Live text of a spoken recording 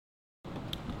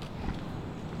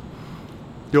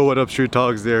Yo, what up, Street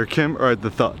Dogs? There, Kim. Alright, the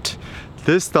thought.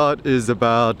 This thought is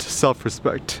about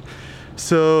self-respect.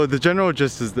 So the general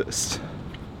gist is this.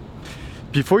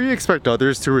 Before you expect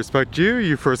others to respect you,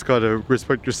 you first gotta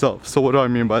respect yourself. So what do I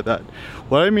mean by that?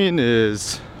 What I mean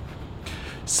is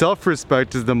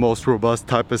self-respect is the most robust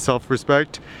type of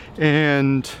self-respect,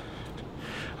 and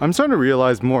I'm starting to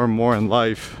realize more and more in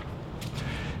life,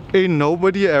 ain't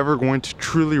nobody ever going to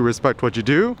truly respect what you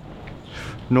do.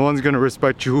 No one's gonna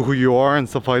respect you, who you are, and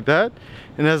stuff like that.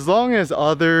 And as long as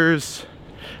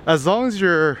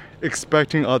you're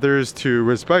expecting others to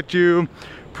respect you,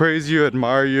 praise you,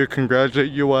 admire you,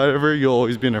 congratulate you, whatever, you'll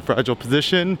always be in a fragile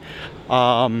position.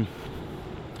 And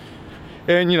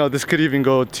you know, this could even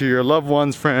go to your loved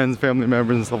ones, friends, family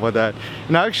members, and stuff like that.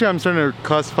 And actually, I'm starting to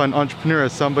classify an entrepreneur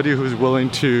as somebody who's willing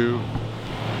to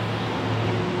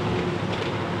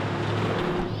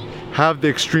have the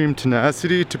extreme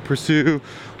tenacity to pursue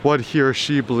what he or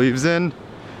she believes in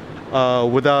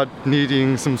without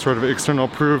needing some sort of external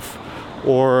proof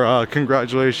or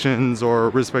congratulations or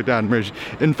respect and admiration.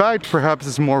 In fact, perhaps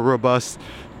it's more robust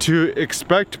to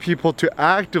expect people to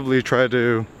actively try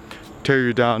to tear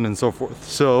you down and so forth.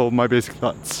 So my basic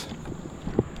thoughts.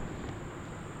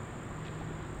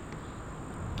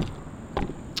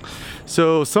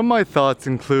 So some of my thoughts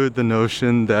include the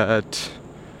notion that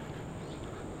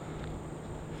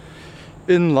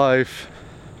in life,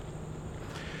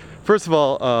 first of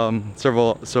all,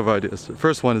 several ideas.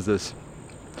 First one is this: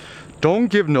 don't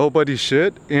give nobody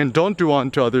shit, and don't do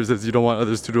unto others as you don't want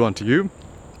others to do unto you.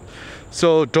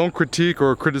 So don't critique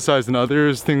or criticize in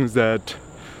others things that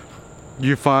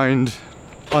you find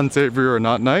unsavory or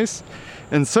not nice.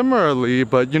 And similarly,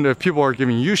 but you know, if people are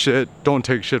giving you shit, don't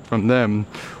take shit from them,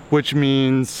 which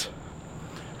means,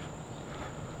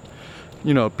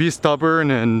 you know, be stubborn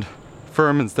and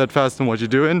firm and steadfast in what you're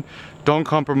doing. Don't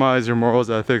compromise your morals,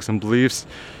 ethics, and beliefs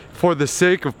for the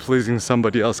sake of pleasing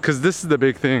somebody else, because this is the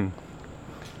big thing.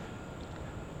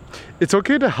 It's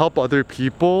okay to help other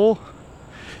people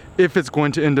if it's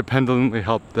going to independently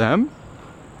help them.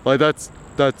 Like that's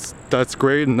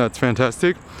great and that's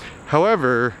fantastic.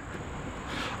 However,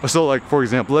 so like for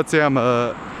example, let's say I'm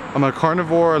a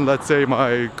carnivore, and let's say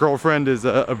my girlfriend is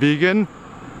a vegan.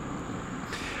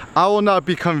 I will not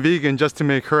become vegan just to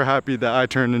make her happy that I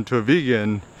turned into a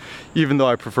vegan, even though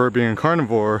I prefer being a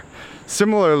carnivore.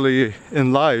 Similarly,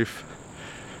 in life,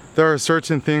 there are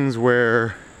certain things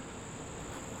where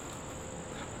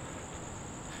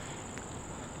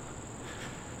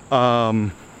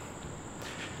there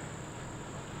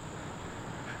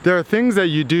are things that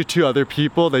you do to other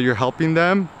people that you're helping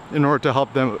them in order to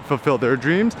help them fulfill their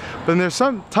dreams. But there's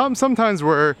sometimes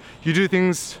where you do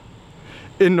things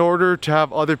in order to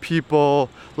have other people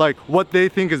like what they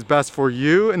think is best for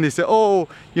you, and they say, oh,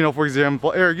 you know, for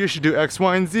example, Eric, you should do X,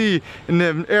 Y, and Z. And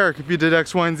then, Eric, if you did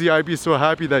X, Y, and Z, I'd be so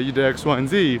happy that you did X, Y, and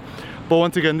Z. But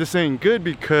once again, this ain't good,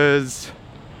 because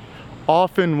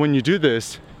often when you do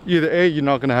this, either A, you're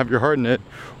not gonna have your heart in it,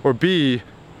 or B,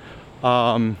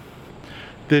 the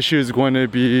issue is going to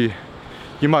be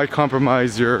you might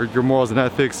compromise your morals and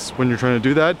ethics when you're trying to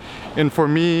do that. And for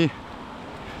me,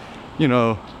 you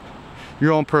know,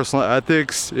 your own personal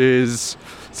ethics is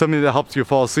something that helps you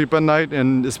fall asleep at night.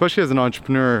 And especially as an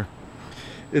entrepreneur,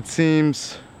 it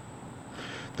seems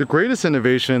the greatest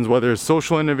innovations, whether it's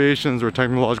social innovations or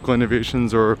technological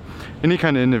innovations or any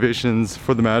kind of innovations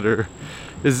for the matter,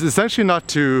 is essentially not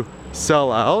to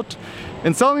sell out.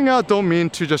 And selling out don't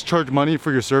mean to just charge money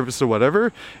for your service or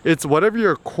whatever. It's whatever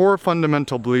your core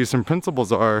fundamental beliefs and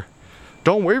principles are,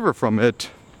 don't waver from it.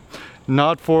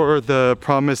 Not for the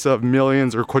promise of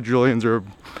millions or quadrillions or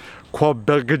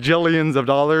quadrillions of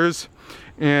dollars.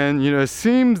 And you know, it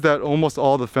seems that almost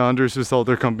all the founders who sell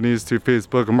their companies to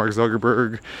Facebook and Mark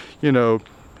Zuckerberg, you know,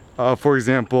 for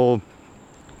example,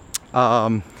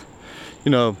 you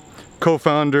know,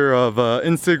 co-founder of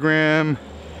Instagram,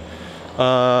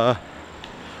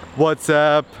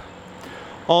 WhatsApp,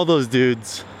 all those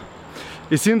dudes,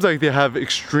 it seems like they have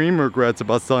extreme regrets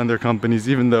about selling their companies,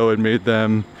 even though it made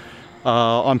them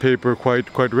on paper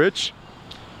quite rich.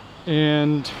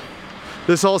 And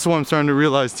this also, what I'm starting to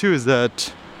realize too, is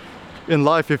that in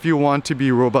life, if you want to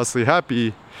be robustly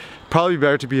happy, probably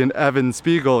better to be an Evan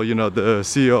Spiegel, you know, the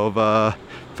CEO of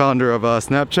founder of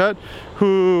Snapchat,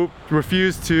 who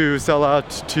refused to sell out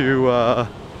to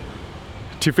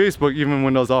Facebook even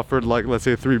when it was offered, like, let's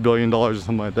say $3 billion or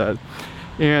something like that.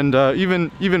 And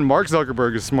even Mark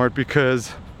Zuckerberg is smart,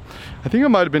 because I think it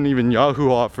might have been even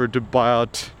Yahoo offered to buy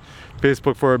out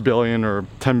Facebook for $1 billion or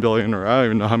 10 billion, or I don't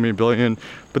even know how many billion.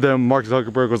 But then Mark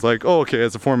Zuckerberg was like, oh, okay,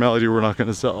 it's a formality, we're not going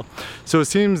to sell. So it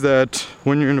seems that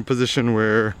when you're in a position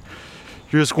where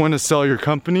you're just going to sell your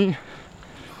company.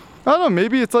 I don't know,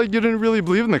 maybe it's like you didn't really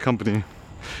believe in the company.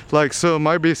 Like, so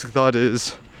my basic thought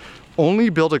is only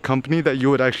build a company that you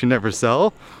would actually never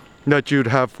sell, that you'd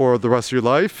have for the rest of your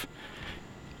life.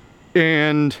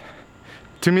 And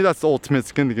to me, that's the ultimate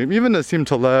skin in the game. Even Nassim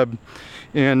Taleb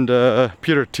and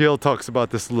Peter Thiel talks about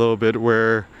this a little bit,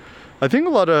 where I think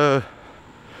a lot of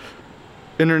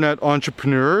internet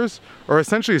entrepreneurs are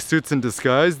essentially suits in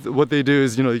disguise. What they do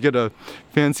is, you get a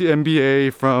fancy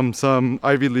MBA from some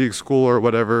Ivy League school or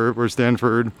whatever, or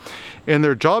Stanford, and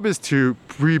their job is to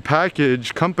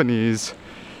repackage companies,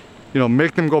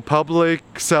 make them go public,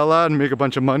 sell out and make a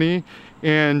bunch of money,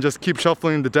 and just keep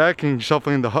shuffling the deck and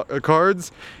shuffling the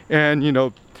cards,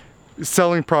 and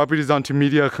selling properties onto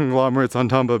media conglomerates on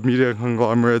top of media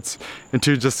conglomerates, and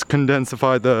to just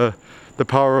condensify the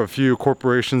power of a few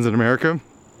corporations in America.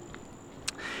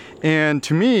 And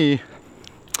to me,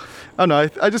 I don't know,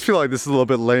 I just feel like this is a little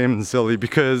bit lame and silly,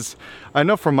 because I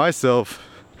know for myself,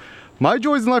 my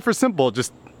joys in life are simple.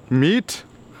 Just meat,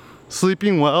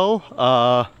 sleeping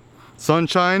well,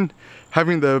 sunshine,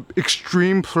 having the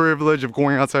extreme privilege of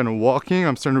going outside and walking.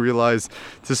 I'm starting to realize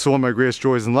this is one of my greatest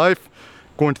joys in life.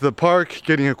 Going to the park,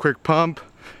 getting a quick pump,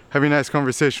 having a nice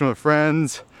conversation with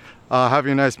friends,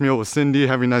 having a nice meal with Cindy,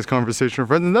 having a nice conversation with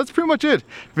friends, and that's pretty much it.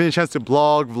 Having a chance to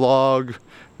blog, vlog,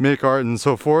 make art, and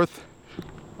so forth.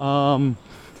 And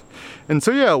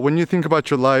so yeah, when you think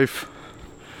about your life,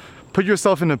 put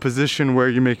yourself in a position where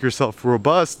you make yourself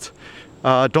robust.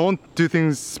 Don't do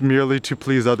things merely to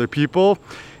please other people,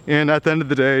 and at the end of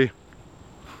the day,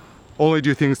 only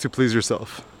do things to please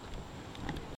yourself.